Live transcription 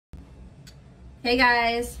Hey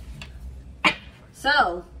guys,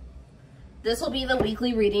 so this will be the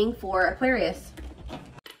weekly reading for Aquarius.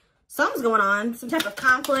 Something's going on, some type of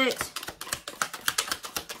conflict,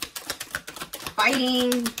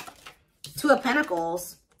 fighting, Two of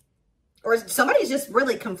Pentacles, or somebody's just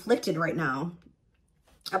really conflicted right now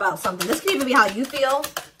about something. This could even be how you feel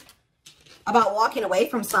about walking away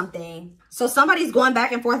from something. So somebody's going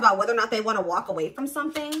back and forth about whether or not they want to walk away from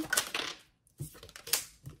something.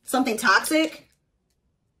 Something toxic.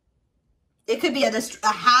 It could be a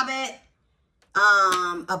habit,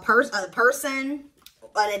 a person,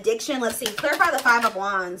 an addiction. Let's see. Clarify the Five of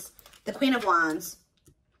Wands, the Queen of Wands.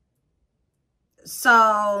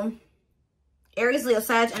 So, Aries, Leo,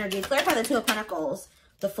 Sag energy. Clarify the Two of Pentacles,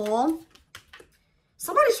 the Fool.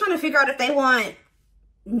 Somebody's trying to figure out if they want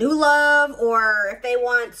new love or if they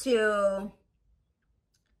want to,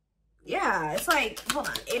 yeah, it's like, hold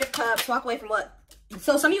on. Eight of Cups, walk away from what?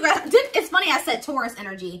 So some of you guys, it's funny I said Taurus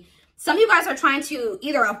energy. Some of you guys are trying to,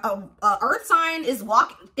 either a earth sign is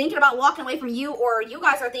thinking about walking away from you, or you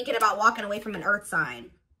guys are thinking about walking away from an earth sign.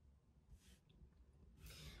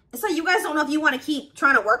 It's like you guys don't know if you want to keep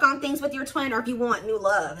trying to work on things with your twin or if you want new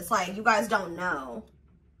love. It's like you guys don't know.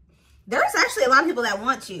 There's actually a lot of people that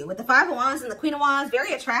want you. With the Five of Wands and the Queen of Wands,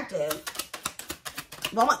 very attractive.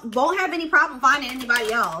 Won't have any problem finding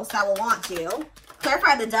anybody else that will want you.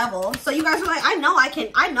 Clarify the Devil. So you guys are like, I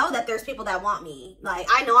know that there's people that want me. Like,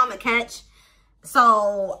 I know I'm a catch.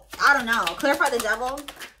 So, I don't know. Clarify the Devil.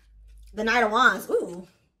 The Knight of Wands. Ooh,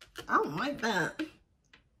 I don't like that.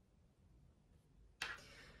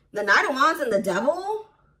 The Knight of Wands and the Devil.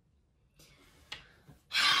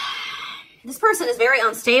 This person is very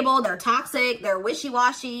unstable. They're toxic. They're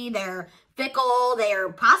wishy-washy. They're fickle.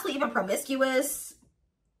 They're possibly even promiscuous.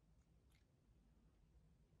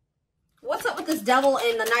 What's up with this Devil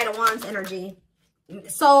and the Knight of Wands energy?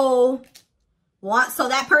 So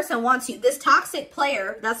that person wants you. This toxic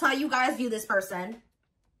player, that's how you guys view this person,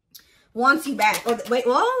 wants you back. Or wait,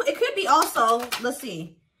 well, it could be also, let's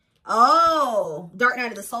see. Oh, Dark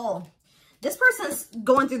Night of the Soul. This person's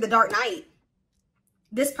going through the dark night.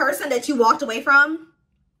 This person that you walked away from,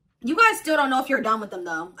 you guys still don't know if you're done with them,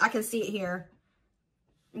 though. I can see it here.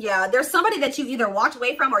 Yeah, there's somebody that you either walked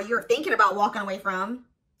away from or you're thinking about walking away from,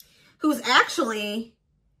 who's actually,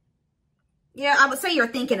 yeah, I would say you're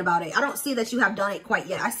thinking about it. I don't see that you have done it quite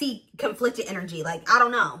yet. I see conflicted energy. Like, I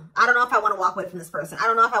don't know. I don't know if I want to walk away from this person. I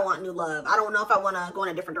don't know if I want new love. I don't know if I want to go in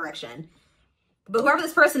a different direction. But whoever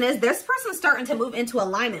this person is, this person's starting to move into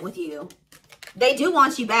alignment with you. They do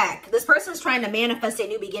want you back. This person's trying to manifest a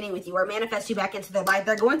new beginning with you or manifest you back into their life.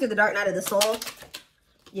 They're going through the dark night of the soul.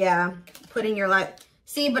 Yeah, putting your life.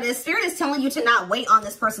 See, but the Spirit is telling you to not wait on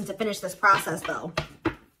this person to finish this process, though.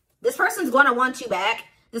 This person's going to want you back.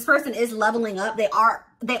 This person is leveling up. They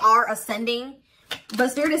are ascending.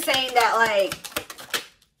 But Spirit is saying that, like,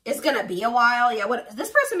 it's going to be a while. Yeah,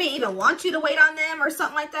 this person may even want you to wait on them or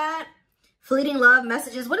something like that. Fleeting love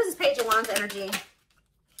messages. What is this Page of Wands energy?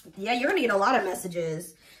 Yeah, you're going to get a lot of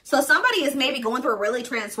messages. So somebody is maybe going through a really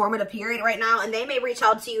transformative period right now, and they may reach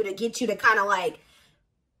out to you to get you to kind of, like,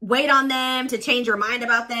 wait on them, to change your mind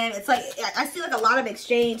about them. It's like, I see like a lot of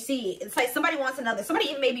exchange. See, it's like somebody wants somebody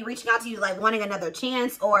even may be reaching out to you, like wanting another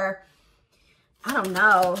chance, or I don't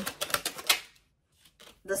know.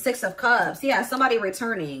 The Six of Cups. Yeah, somebody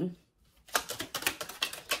returning.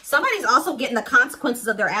 Somebody's also getting the consequences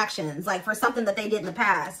of their actions, like for something that they did in the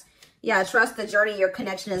past. Yeah, trust the journey. Your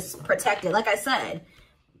connection is protected. Like I said,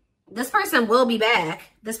 this person will be back.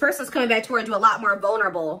 This person's coming back towards you a lot more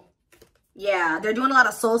vulnerable. Yeah, they're doing a lot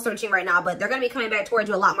of soul searching right now, but they're going to be coming back towards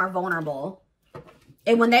you a lot more vulnerable.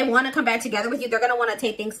 And when they want to come back together with you, they're going to want to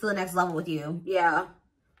take things to the next level with you. Yeah.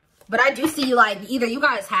 But I do see you, like, either you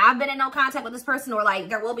guys have been in no contact with this person, or like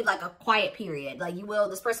there will be like a quiet period. Like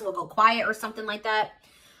this person will go quiet or something like that.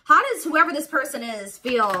 How does whoever this person is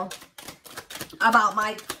feel about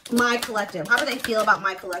my collective? How do they feel about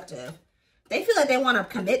my collective? They feel like they want to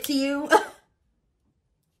commit to you.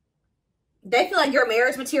 They feel like you're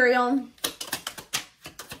marriage material.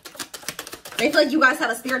 They feel like you guys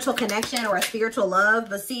have a spiritual connection or a spiritual love.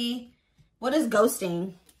 But see, what is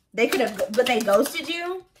ghosting? They could have, but they ghosted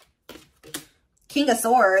you. King of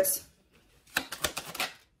Swords.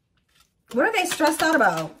 What are they stressed out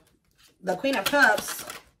about? The Queen of Cups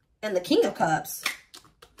and the King of Cups.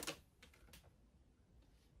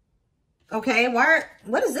 Okay,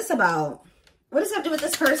 what is this about? What does that have to do with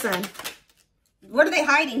this person? What are they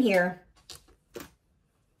hiding here?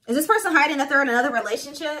 Is this person hiding that they're in another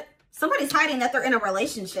relationship? Somebody's hiding that they're in a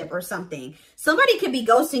relationship or something. Somebody could be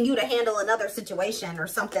ghosting you to handle another situation or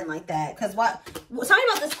something like that. Because tell me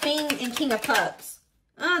about this Queen and King of Cups.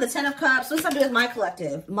 The Ten of Cups. What's that to do with my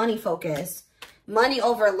collective? Money focus. Money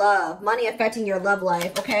over love. Money affecting your love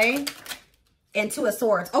life, okay? And Two of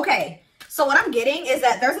Swords. Okay, so what I'm getting is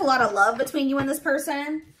that there's a lot of love between you and this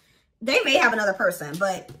person. They may have another person,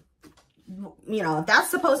 but, you know, if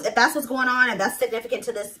that's what's going on, and that's significant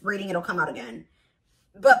to this reading, it'll come out again.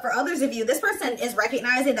 But for others of you, this person is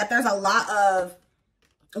recognizing that there's a lot of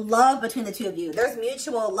love between the two of you. There's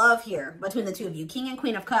mutual love here between the two of you. King and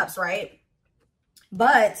Queen of Cups, right?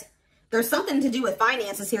 But there's something to do with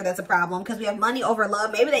finances here that's a problem, because we have money over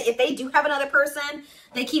love. Maybe if they do have another person,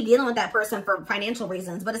 they keep dealing with that person for financial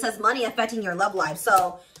reasons. But it says money affecting your love life.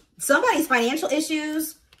 So somebody's financial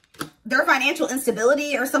issues, their financial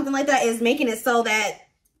instability or something like that is making it so that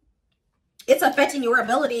it's affecting your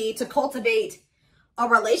ability to cultivate a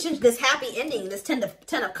relationship, this happy ending, this 10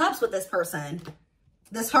 of Cups with this person.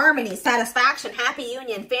 This harmony, satisfaction, happy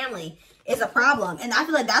union, family is a problem. And I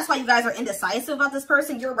feel like that's why you guys are indecisive about this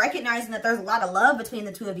person. You're recognizing that there's a lot of love between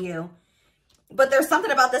the two of you. But there's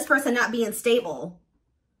something about this person not being stable.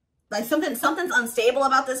 Like something's unstable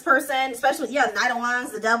about this person, especially, yeah, Knight of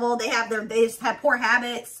Wands, the Devil. They just have poor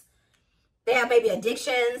habits. They have maybe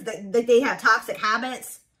addictions. They have toxic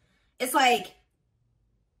habits. It's like,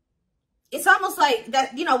 it's almost like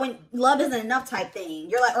that, you know, when love isn't enough type thing.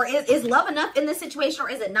 You're like, or is love enough in this situation, or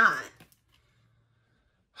is it not?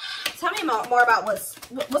 Tell me more about what's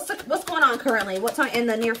going on currently. What's on in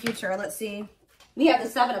the near future? Let's see. We have the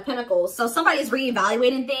Seven of Pentacles. So somebody's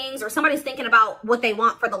reevaluating things, or somebody's thinking about what they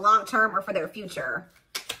want for the long term or for their future.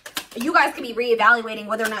 You guys could be reevaluating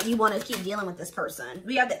whether or not you want to keep dealing with this person.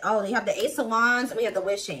 We have you have the Ace of Wands, and we have the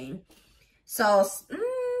Wishing. So,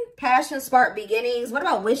 passion, spark, beginnings. What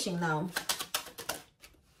about wishing, though?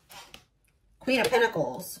 Queen of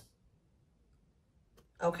Pentacles.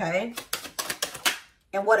 Okay.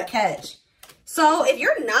 And what a catch. So, if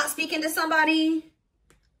you're not speaking to somebody,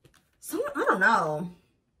 I don't know.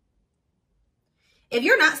 If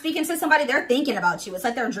you're not speaking to somebody, they're thinking about you. It's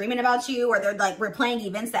like they're dreaming about you, or they're like replaying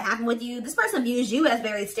events that happened with you. This person views you as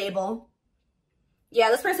very stable. Yeah,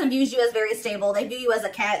 this person views you as very stable. They view you as a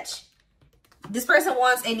catch. This person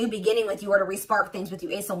wants a new beginning with you, or to re-spark things with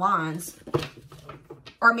you. Ace of Wands.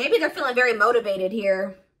 Or maybe they're feeling very motivated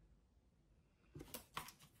here.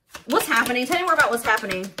 What's happening? Tell me more about what's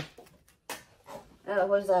happening.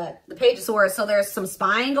 What is that? The Page of Swords. So there's some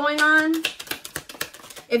spying going on.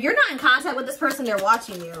 If you're not in contact with this person, they're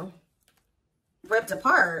watching you. Ripped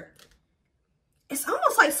apart. It's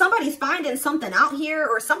almost like somebody's finding something out here,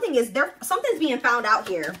 or something's being found out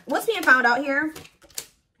here. What's being found out here?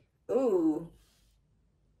 Ooh.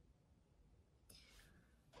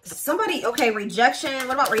 Somebody, okay, rejection.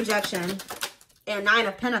 What about rejection? And Nine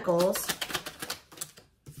of Pentacles.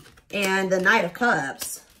 And the Knight of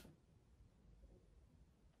Cups.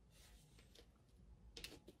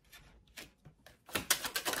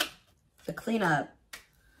 The cleanup.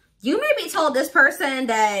 You may be told this person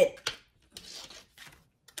that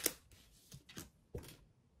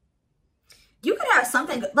you could have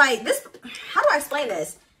something like this. How do I explain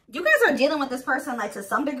this? You guys are dealing with this person like to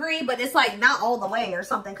some degree, but it's like not all the way or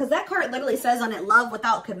something. Because that card literally says on it, love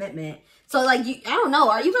without commitment. So like, I don't know.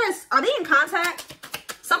 Are they in contact?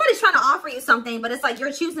 Somebody's trying to offer you something, but it's like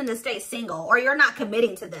you're choosing to stay single, or you're not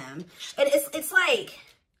committing to them. And it's like,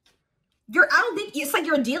 it's like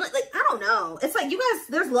you're dealing, like, I don't know. It's like you guys,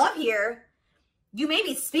 there's love here. You may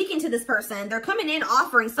be speaking to this person. They're coming in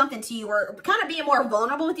offering something to you, or kind of being more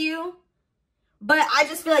vulnerable with you. But I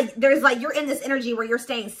just feel like there's like, you're in this energy where you're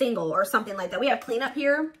staying single or something like that. We have cleanup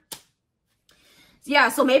here. Yeah,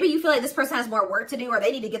 so maybe you feel like this person has more work to do, or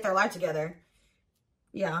they need to get their life together.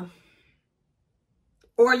 Yeah.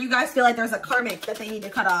 Or you guys feel like there's a karmic that they need to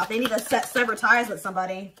cut off. They need to sever ties with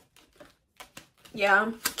somebody.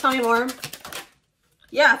 Yeah. Tell me more.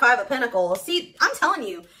 Yeah, Five of Pentacles. See, I'm telling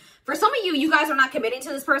you. For some of you, you guys are not committing to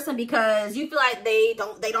this person because you feel like they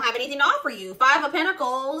don't have anything to offer you. Five of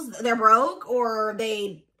Pentacles, they're broke, or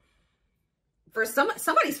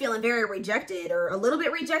somebody's feeling very rejected, or a little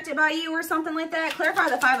bit rejected by you, or something like that. Clarify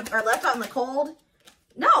the or left out in the cold.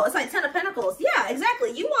 No, it's like 10 of Pentacles. Yeah,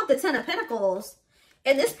 exactly. You want the 10 of Pentacles,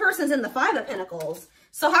 and this person's in the 5 of Pentacles.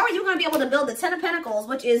 So how are you going to be able to build the 10 of Pentacles,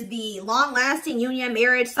 which is the long-lasting union,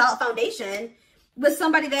 marriage, solid foundation, with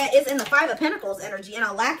somebody that is in the 5 of Pentacles energy and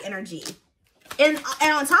a lack energy? And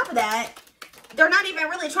on top of that, they're not even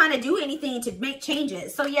really trying to do anything to make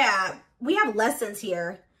changes. So yeah, we have lessons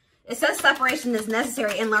here. It says separation is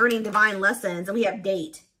necessary in learning divine lessons, and we have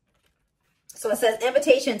date. So it says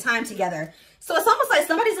invitation, time together. So it's almost like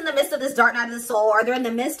somebody's in the midst of this dark night of the soul, or they're in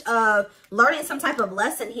the midst of learning some type of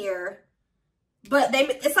lesson here. But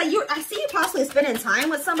it's like I see you possibly spending time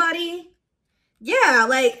with somebody Yeah,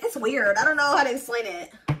 like, it's weird. I don't know how to explain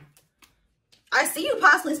it. I see you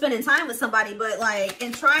possibly spending time with somebody, but like,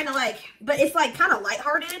 and trying to like, but it's like kind of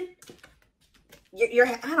lighthearted.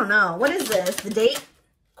 I don't know. What is this? The date?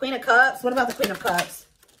 Queen of Cups. What about the Queen of Cups?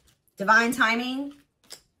 Divine timing.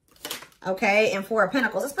 Okay, and Four of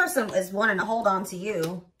Pentacles. This person is wanting to hold on to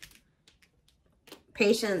you.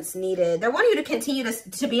 Patience needed. They're wanting you to continue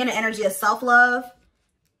to be in an energy of self-love.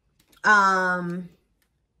 And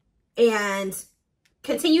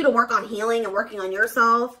continue to work on healing and working on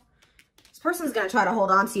yourself. This person's going to try to hold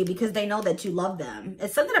on to you because they know that you love them.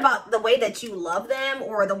 It's something about the way that you love them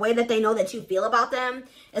or the way that they know that you feel about them.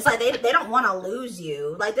 It's like they don't want to lose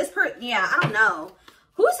you. Like this person, yeah, I don't know.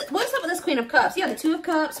 What's up with this Queen of Cups? Yeah, the Two of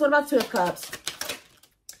Cups. What about the Two of Cups?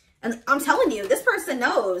 And I'm telling you, this person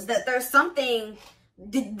knows that there's something.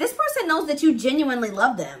 This person knows that you genuinely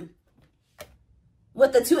love them.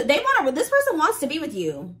 With the two, this person wants to be with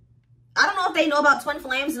you. I don't know if they know about twin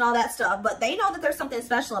flames and all that stuff, but they know that there's something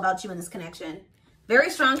special about you in this connection. Very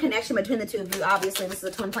strong connection between the two of you. Obviously, this is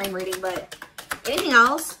a twin flame reading, but anything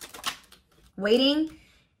else? Waiting.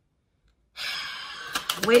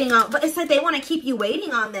 Waiting on, but it's like they want to keep you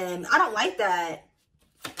waiting on them. I don't like that.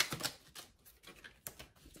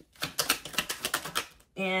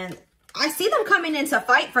 And I see them coming in to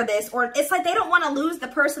fight for this, or it's like they don't want to lose the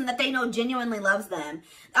person that they know genuinely loves them.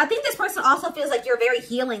 I think this person also feels like you're very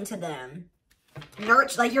healing to them.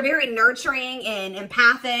 Like you're very nurturing and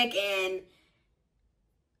empathic, and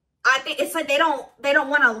I think it's like they don't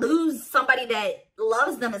want to lose somebody that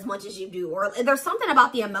loves them as much as you do, or there's something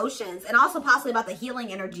about the emotions and also possibly about the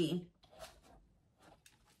healing energy.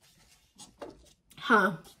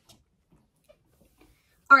 Huh.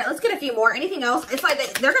 All right, let's get a few more. Anything else? It's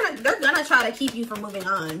like they're gonna try to keep you from moving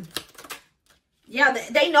on. Yeah,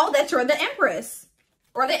 they know that you're the Empress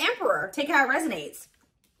or the Emperor. Take how it resonates.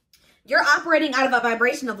 You're operating out of a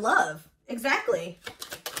vibration of love. Exactly.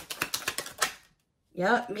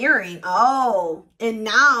 Yep, mirroring. Oh, and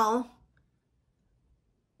now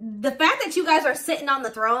the fact that you guys are sitting on the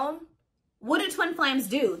throne, what do twin flames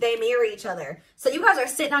do? They mirror each other. So you guys are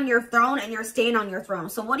sitting on your throne and you're staying on your throne.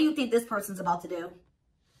 So what do you think this person's about to do?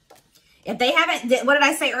 If they haven't, what did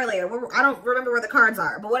I say earlier? I don't remember where the cards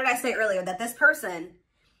are, but what did I say earlier? That this person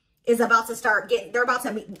is about to they're about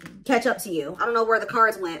to catch up to you. I don't know where the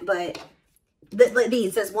cards went, but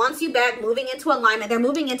these says, once you back, moving into alignment. They're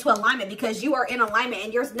moving into alignment because you are in alignment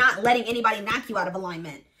and you're not letting anybody knock you out of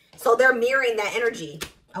alignment. So they're mirroring that energy,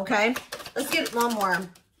 okay? Let's get one more.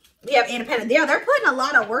 We have independent. Yeah, they're putting a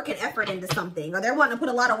lot of work and effort into something, or they're wanting to put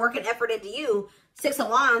a lot of work and effort into you. Six of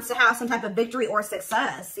Wands to have some type of victory or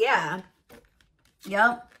success. Yeah.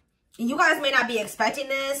 Yep. You guys may not be expecting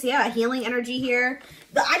this. Yeah, healing energy here.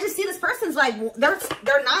 I just see this person's like they're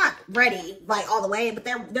not ready like all the way, but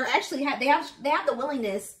they're actually they have the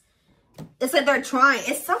willingness. It's like they're trying.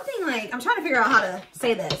 It's something like, I'm trying to figure out how to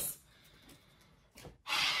say this.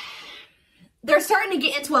 They're starting to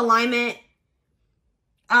get into alignment.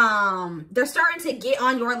 They're starting to get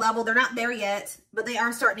on your level. They're not there yet, but they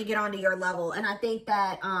are starting to get onto your level. And I think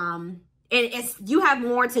that you have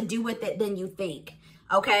more to do with it than you think.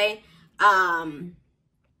 Okay.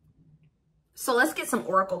 So let's get some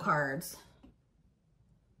oracle cards.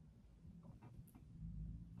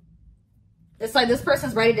 It's like this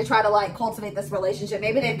person's ready to try to like cultivate this relationship.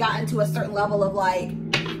 Maybe they've gotten to a certain level of like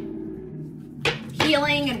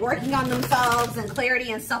healing and working on themselves and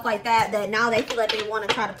clarity and stuff like that, that now they feel like they want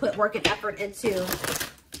to try to put work and effort into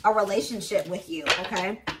a relationship with you.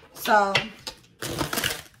 Okay. So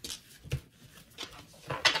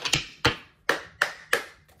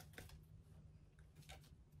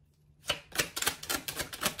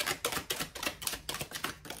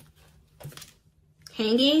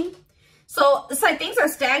hanging. So it's like things are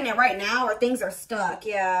stagnant right now, or things are stuck.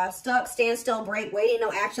 Yeah, stuck, stand still, break, waiting,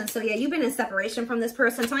 no action. So yeah, you've been in separation from this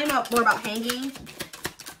person. Tell me more about hanging.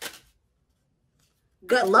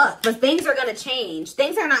 Good luck, but things are going to change.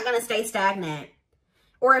 Things are not going to stay stagnant.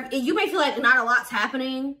 Or you may feel like not a lot's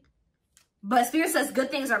happening, but Spirit says good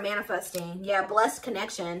things are manifesting. Yeah, blessed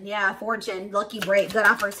connection. Yeah, fortune, lucky break, good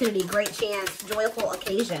opportunity, great chance, joyful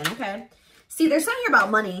occasion. Okay. See, there's something here about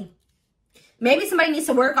money. Maybe somebody needs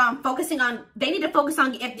to work on they need to focus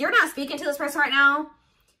on, if you're not speaking to this person right now,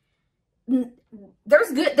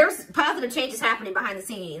 there's positive changes happening behind the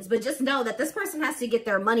scenes, but just know that this person has to get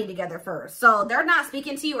their money together first. So they're not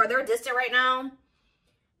speaking to you, or they're distant right now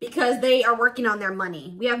because they are working on their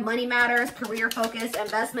money. We have money matters, career focus,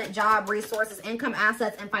 investment, job, resources, income,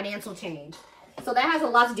 assets, and financial change. So that has a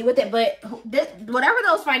lot to do with it, but whatever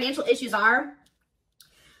those financial issues are,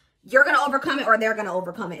 You're going to overcome it or they're going to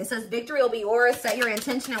overcome it. It says victory will be yours. Set your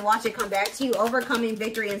intention and watch it come back to you. Overcoming,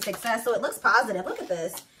 victory, and success. So it looks positive. Look at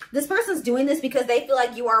this. This person's doing this because they feel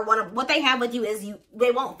like you are one of, what they have with you is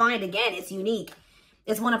they won't find again. It's unique.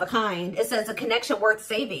 It's one of a kind. It says a connection worth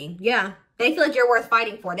saving. Yeah. They feel like you're worth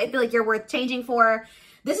fighting for. They feel like you're worth changing for.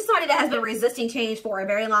 This is somebody that has been resisting change for a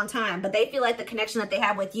very long time, but they feel like the connection that they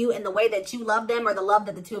have with you and the way that you love them or the love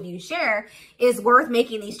that the two of you share is worth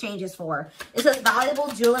making these changes for. It says valuable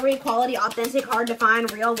jewelry, quality, authentic, hard to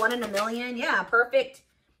find, real, 1 in a million. Yeah, perfect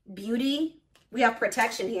beauty. We have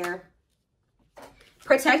protection here.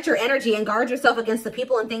 Protect your energy and guard yourself against the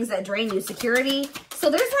people and things that drain you. Security.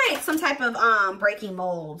 So there's like some type of breaking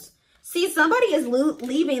molds. See, somebody is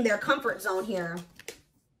leaving their comfort zone here.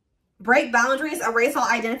 Break boundaries, erase all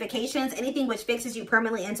identifications, anything which fixes you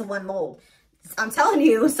permanently into one mold. I'm telling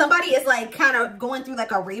you, somebody is like kind of going through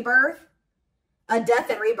like a rebirth, a death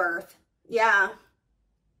and rebirth. Yeah.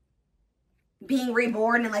 Being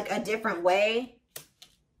reborn in like a different way.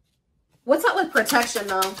 What's up with protection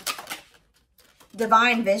though?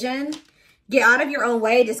 Divine vision. Get out of your own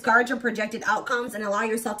way, discard your projected outcomes, and allow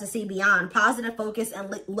yourself to see beyond. Positive focus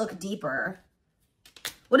and look deeper.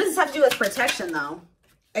 What does this have to do with protection though?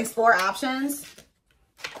 Explore options.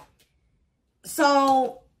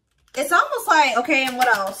 So it's almost like, okay, and what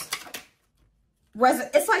else?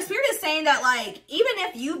 It's like Spirit is saying that, like, even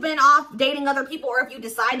if you've been off dating other people, or if you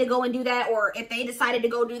decide to go and do that, or if they decided to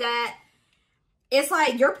go do that, it's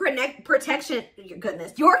like your protection, your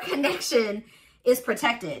goodness, your connection is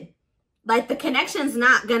protected. Like the connection's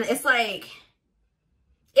not gonna, it's like,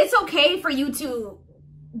 it's okay for you to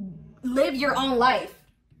live your own life.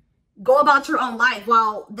 Go about your own life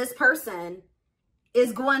while this person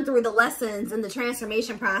is going through the lessons and the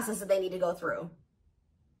transformation process that they need to go through.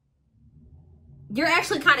 You're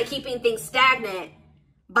actually kind of keeping things stagnant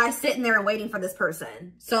by sitting there and waiting for this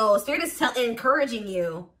person. So Spirit is encouraging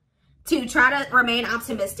you to try to remain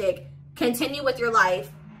optimistic, continue with your life,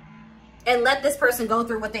 and let this person go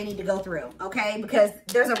through what they need to go through, okay? Because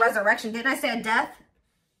there's a resurrection. Didn't I say a death?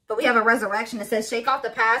 But we have a resurrection. It says, shake off the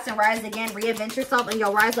past and rise again. Reinvent yourself and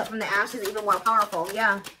you'll rise up from the ashes even more powerful.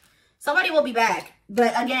 Yeah. Somebody will be back.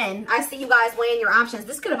 But again, I see you guys weighing your options.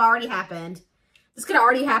 This could have already happened. This could have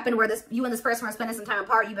already happened where you and this person are spending some time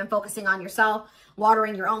apart. You've been focusing on yourself,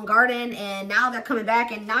 watering your own garden. And now they're coming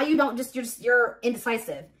back. And now you're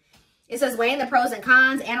indecisive. It says weighing the pros and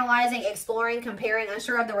cons, analyzing, exploring, comparing,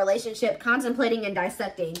 unsure of the relationship, contemplating, and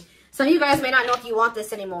dissecting. Some of you guys may not know if you want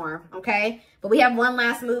this anymore, okay? But we have one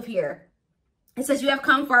last move here. It says you have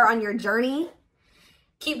come far on your journey.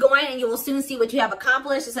 Keep going and you will soon see what you have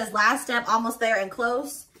accomplished. It says last step, almost there and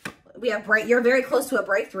close. We have you're very close to a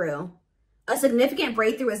breakthrough. A significant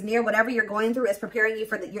breakthrough is near. Whatever you're going through is preparing you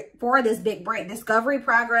for this big break. Discovery,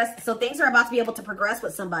 progress. So things are about to be able to progress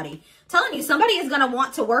with somebody. I'm telling you, somebody is going to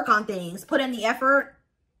want to work on things. Put in the effort.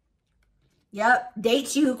 Yep.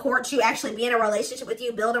 Date you, court you, actually be in a relationship with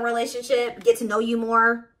you, build a relationship, get to know you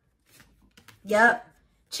more. Yep.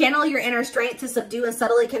 Channel your inner strength to subdue and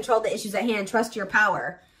subtly control the issues at hand. Trust your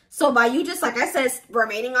power. So by you just, like I said,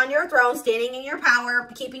 remaining on your throne, standing in your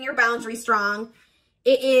power, keeping your boundaries strong,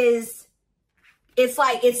 it's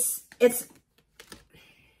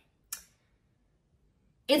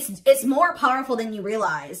more powerful than you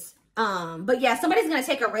realize. But yeah, somebody's going to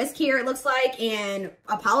take a risk here, it looks like, and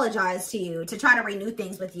apologize to you to try to renew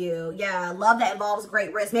things with you. Yeah, love that involves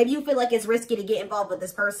great risk. Maybe you feel like it's risky to get involved with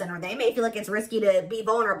this person, or they may feel like it's risky to be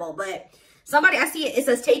vulnerable. But somebody, I see it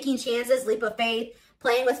says taking chances, leap of faith,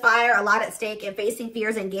 playing with fire, a lot at stake, and facing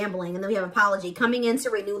fears and gambling. And then we have apology, coming in to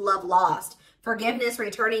renew love lost. Forgiveness,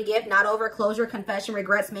 returning gift, not over, closure, confession,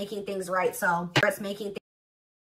 regrets, making things right. So, regrets, making